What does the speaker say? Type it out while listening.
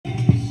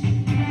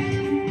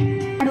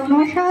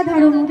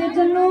অসাধারণ ওদের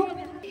জন্য।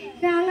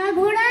 রাঙা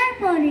ঘোড়ার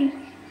পরে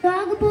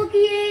টক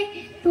বকিয়ে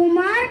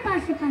তোমার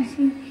পাশে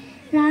পাশে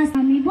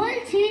আমি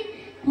বলছি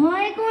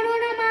ভয় করো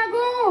না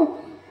মাগো,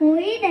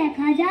 ওই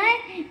দেখা যায়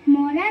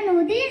মরা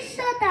নদীর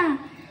সোতা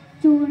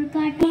চোর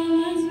কাটা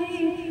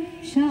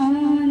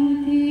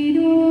শান্তির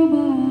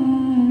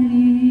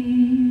বাড়ি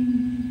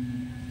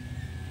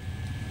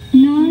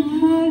না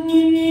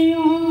থাকে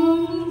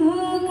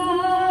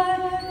অন্ধকার,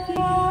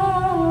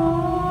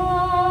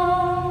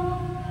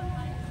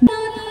 না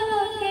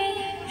থাকে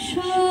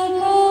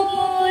শোক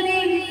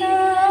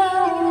পরিতাপ।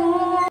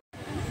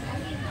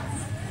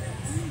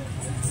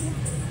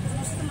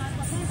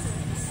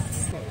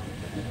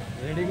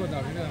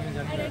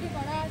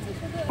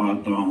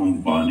 आता हूँ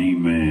पानी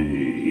में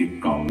एक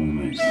काबू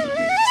में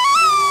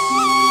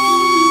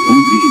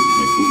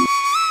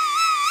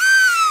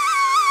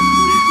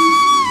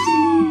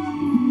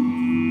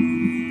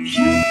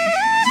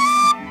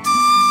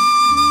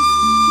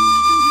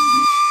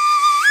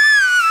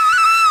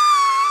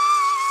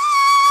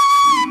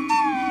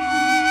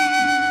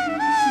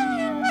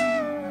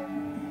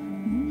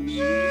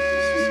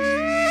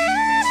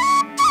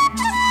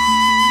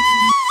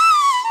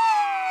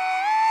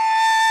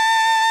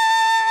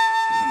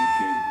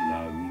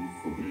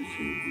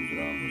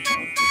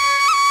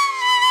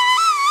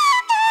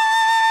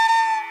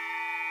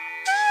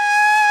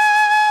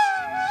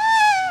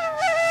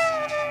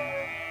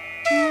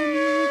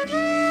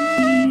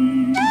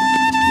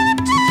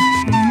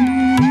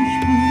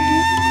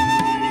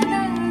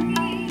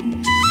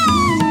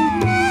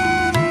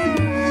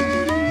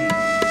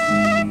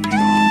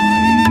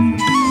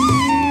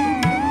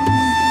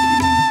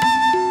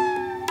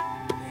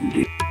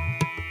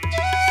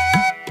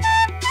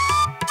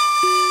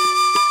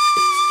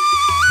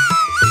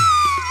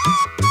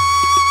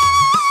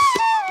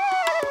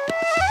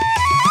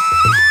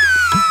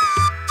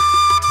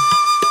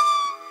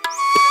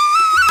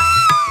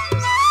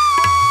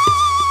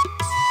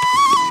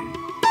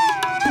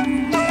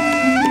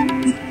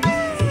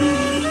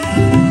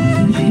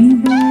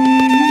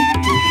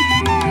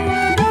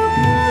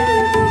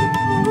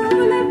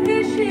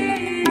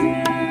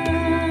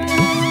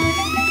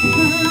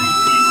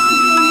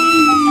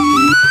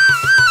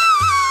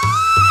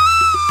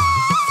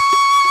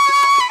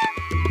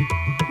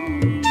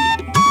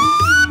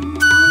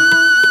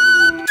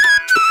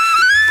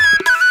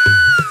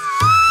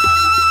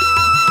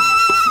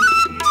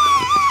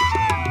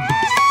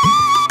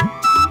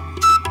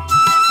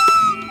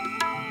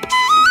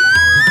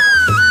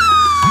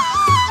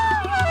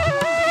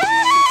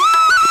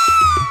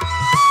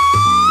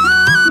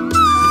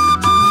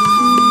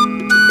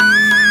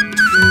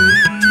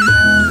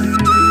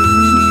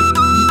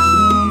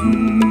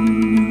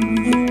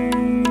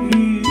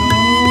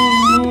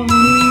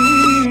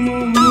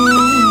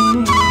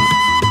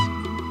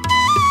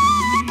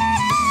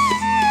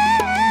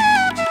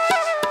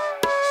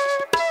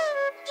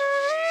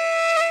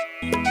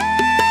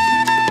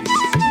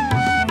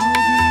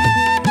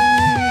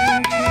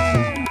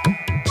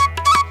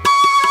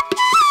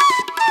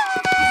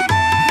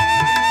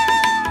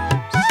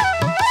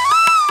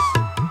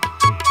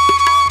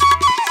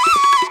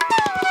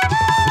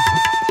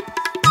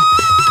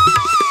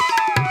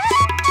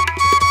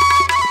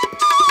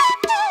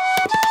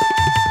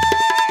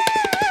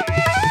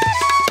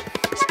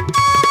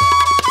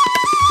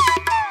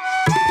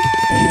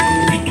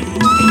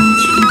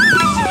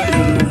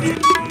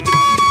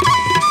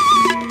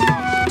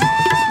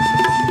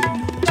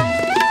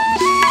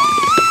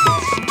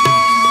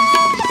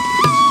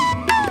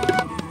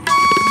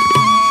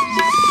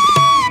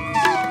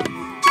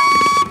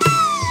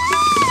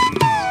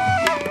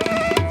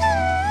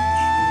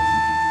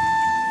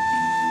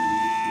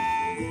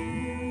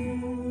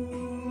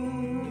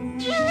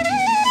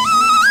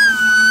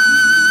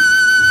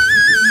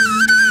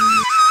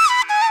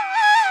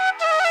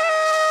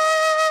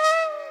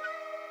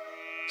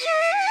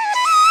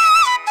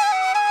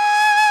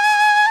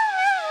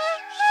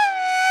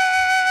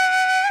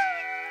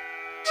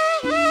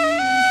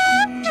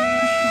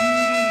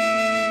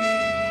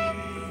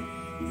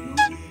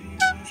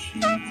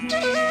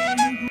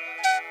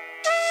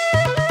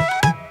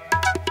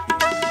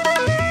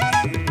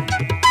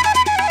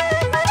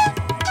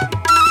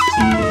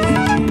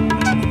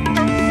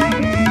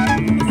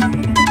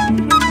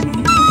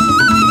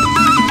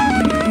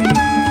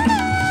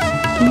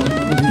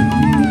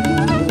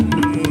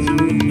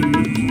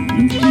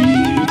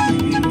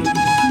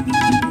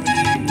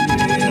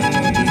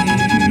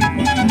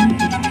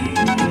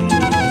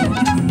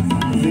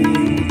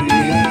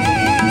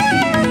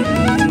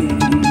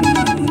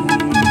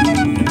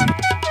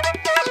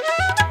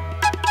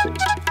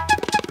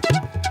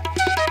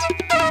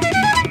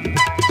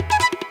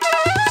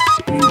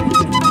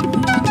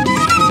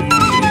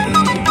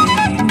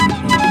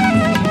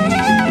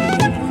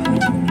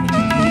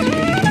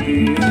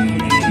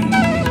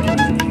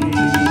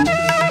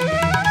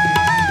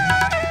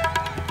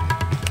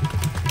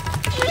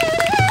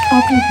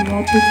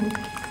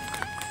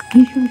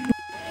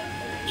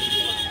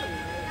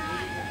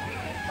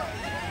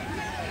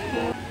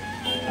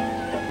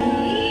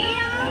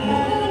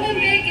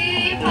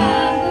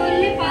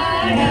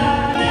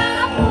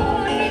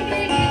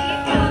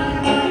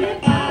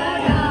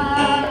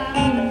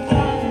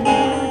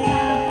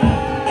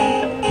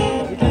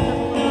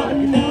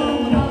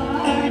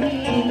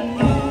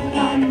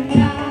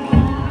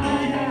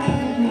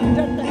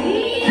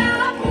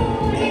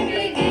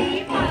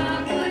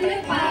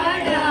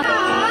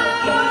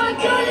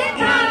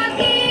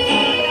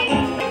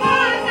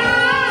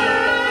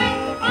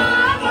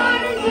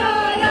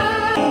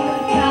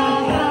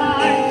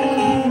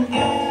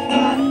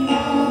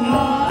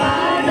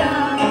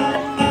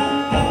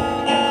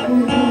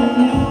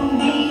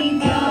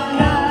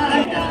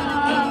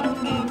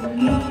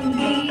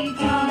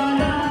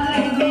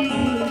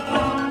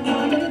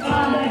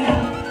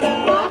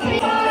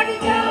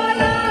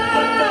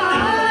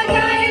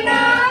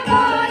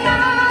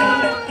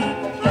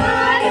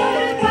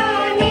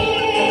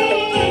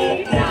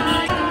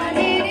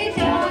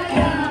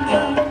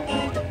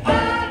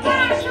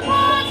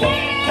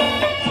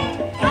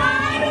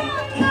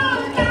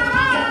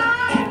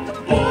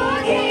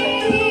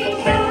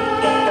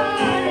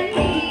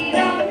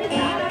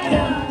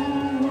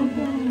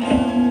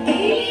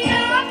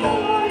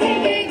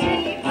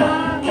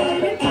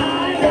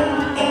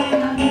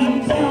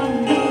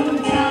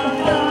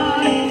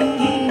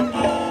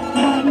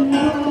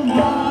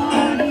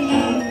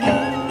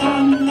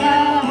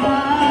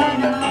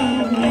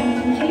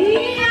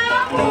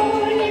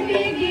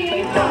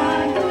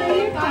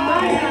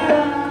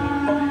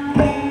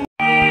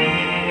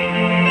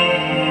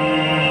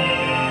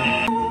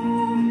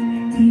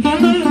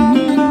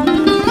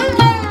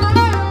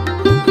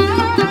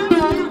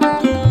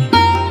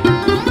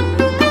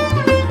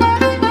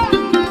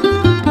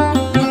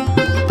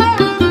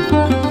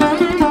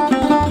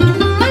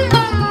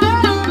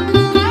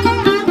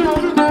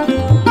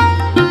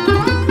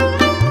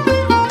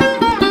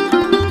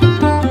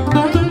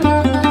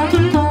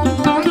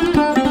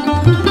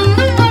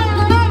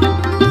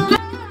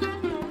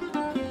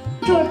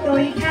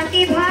ছোটই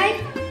থাকে ভাই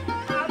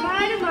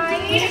আমার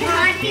মায়ের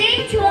হাতে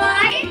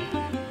ছোঁয়ায়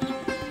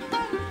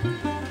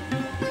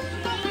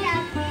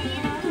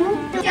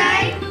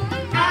চাই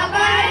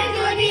আবার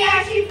যদি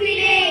আসি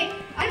ফিরে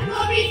আর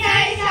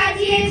কবিতায়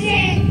সাজিয়েছে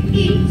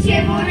ইচ্ছে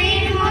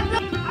মনের মতো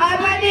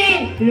আমাদের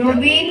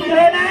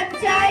রবীন্দ্রনাথ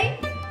চাই।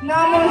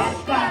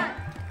 নমস্কার।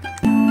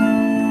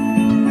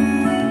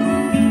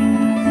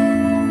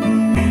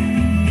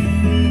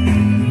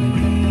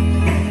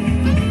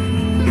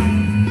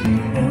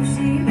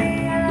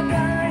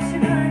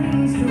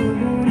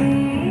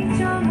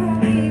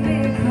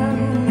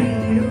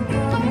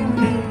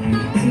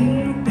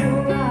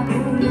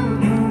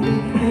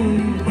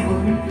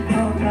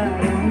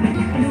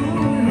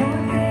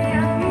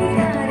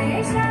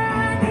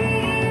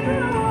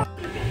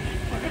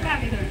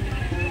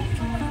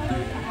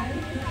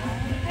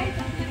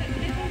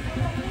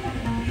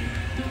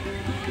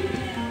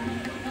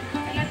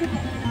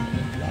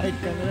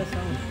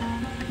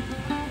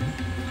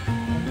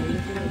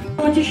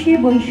 পঁচিশে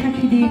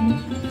বৈশাখী দিন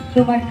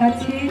তোমার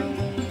কাছে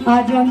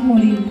আজ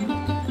জন্মদিন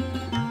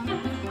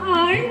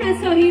আর না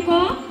সহিব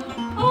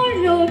ও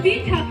রবি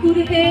ঠাকুর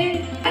হে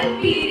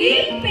পিরি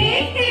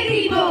পেতে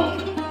দিব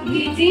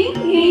গিজি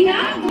হিনা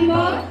দিব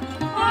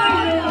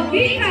আর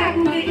রবি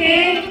ঠাকুর হে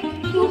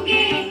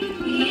তুকে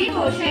ই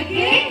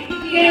পোশাকে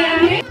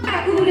গ্রামে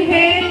ঠাকুর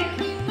হে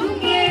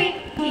তুকে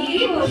ই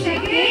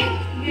পোশাকে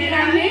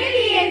গ্রামে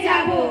নিয়ে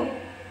যাব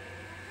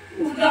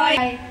উদয়।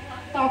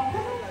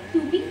 তখন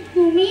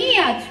তুমিই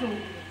আছো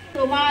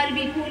তোমার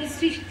বিপুল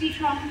সৃষ্টি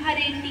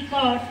সংহারের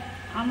নিকট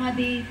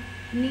আমাদের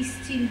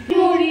নিশ্চিন্ত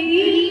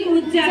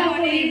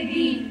উদযাপনের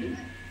দিন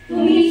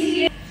তুমি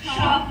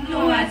স্বপ্ন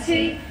আছে।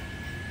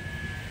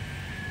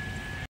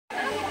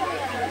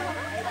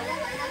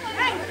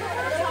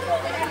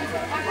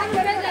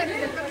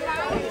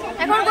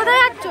 এখন কোথায়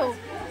যাচ্ছ?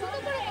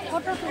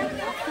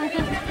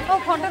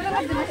 ফটো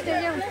তোলা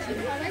স্টেজে হচ্ছে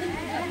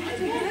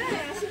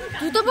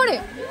জুতো পরে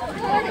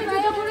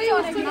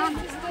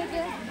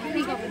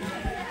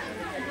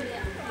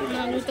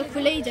জুতো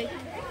খুলেই যাই।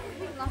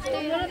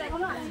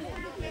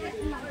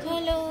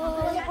 হ্যালো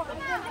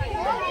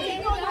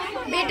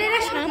বেটারা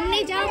সামনে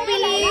যা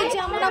পেলে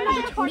আমরা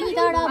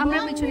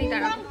পিছনেই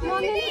দাঁড়াবো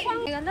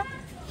গেল।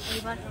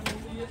 এবার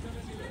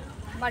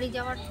বাড়ি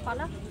যাওয়ার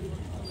পালা।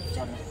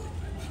 চলো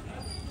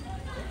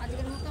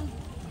আজকের মতন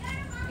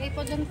এই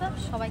পর্যন্ত।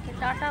 সবাইকে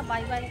tata,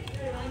 bye bye,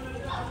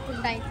 good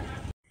night.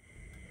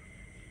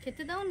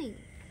 খেতে দাওনি?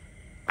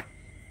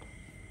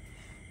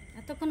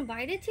 এতক্ষণ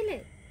বাইরে ছিলে?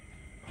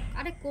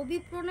 আরে কবি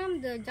প্রণাম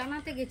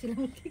জানাতে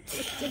গেছিলাম।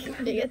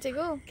 খেপে গেছে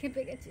গো,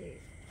 খেপে গেছে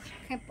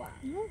খেপা।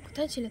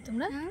 কোথায় ছিলে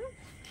তোমরা?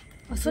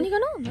 আসনি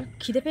কেন?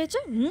 খিদে পেয়েছো?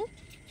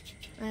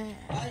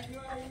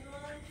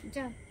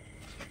 যা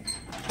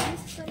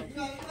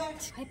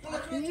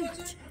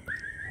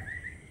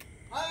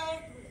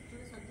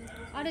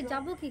আরে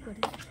যাবো কি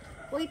করে?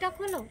 ওইটা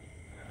খোলো।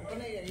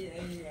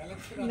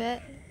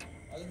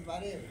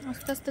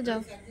 আস্তে আস্তে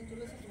যাও।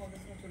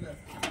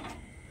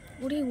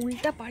 ওরে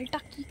উল্টা পাল্টা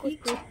কি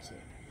করছে?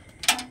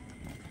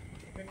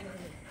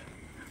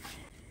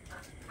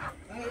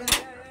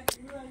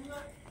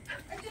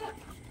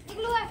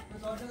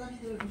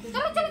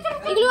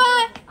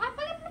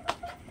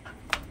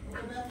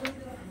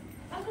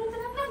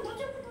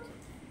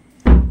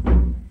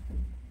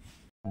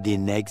 The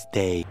next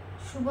day.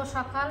 শুভ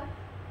সকাল,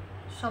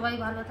 সবাই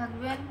ভালো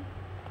থাকবেন।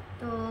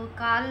 তো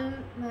কাল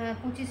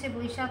 25শে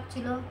বৈশাখ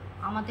ছিল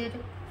আমাদের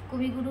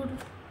কবিগুরুর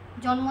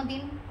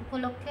জন্মদিন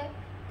উপলক্ষে।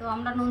 তো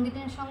আমরা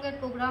নন্দিনীর সঙ্গে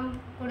প্রোগ্রাম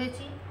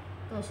করেছি।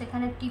 তো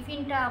সেখানে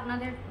টিফিনটা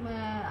আপনাদের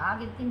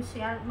আগের দিন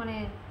শেয়ার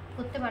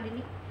করতে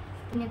পারিনি।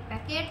 টিফিনের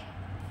প্যাকেট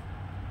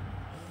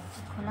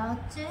খোলা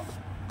হচ্ছে,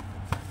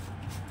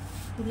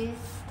 খুলে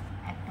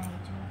একটা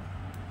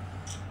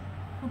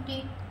ফুটি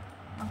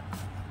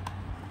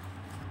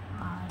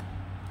আর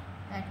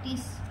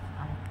প্যাটিস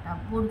আর একটা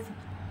বরফি,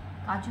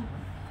 কাজু।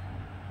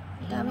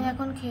 আমি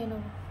এখন খেয়ে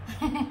নেবো।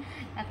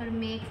 এখন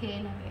মেয়ে খেয়ে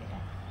নেবে।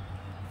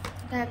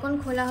 এটা এখন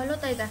খোলা হলো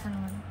তাই দেখানো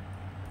হলো।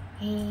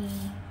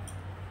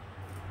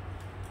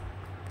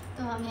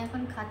 তো আমি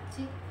এখন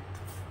খাচ্ছি,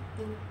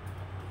 তো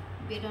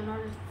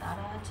বেরোনোর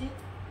তাড়া আছে।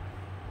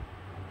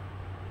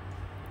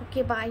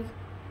 Okay bye.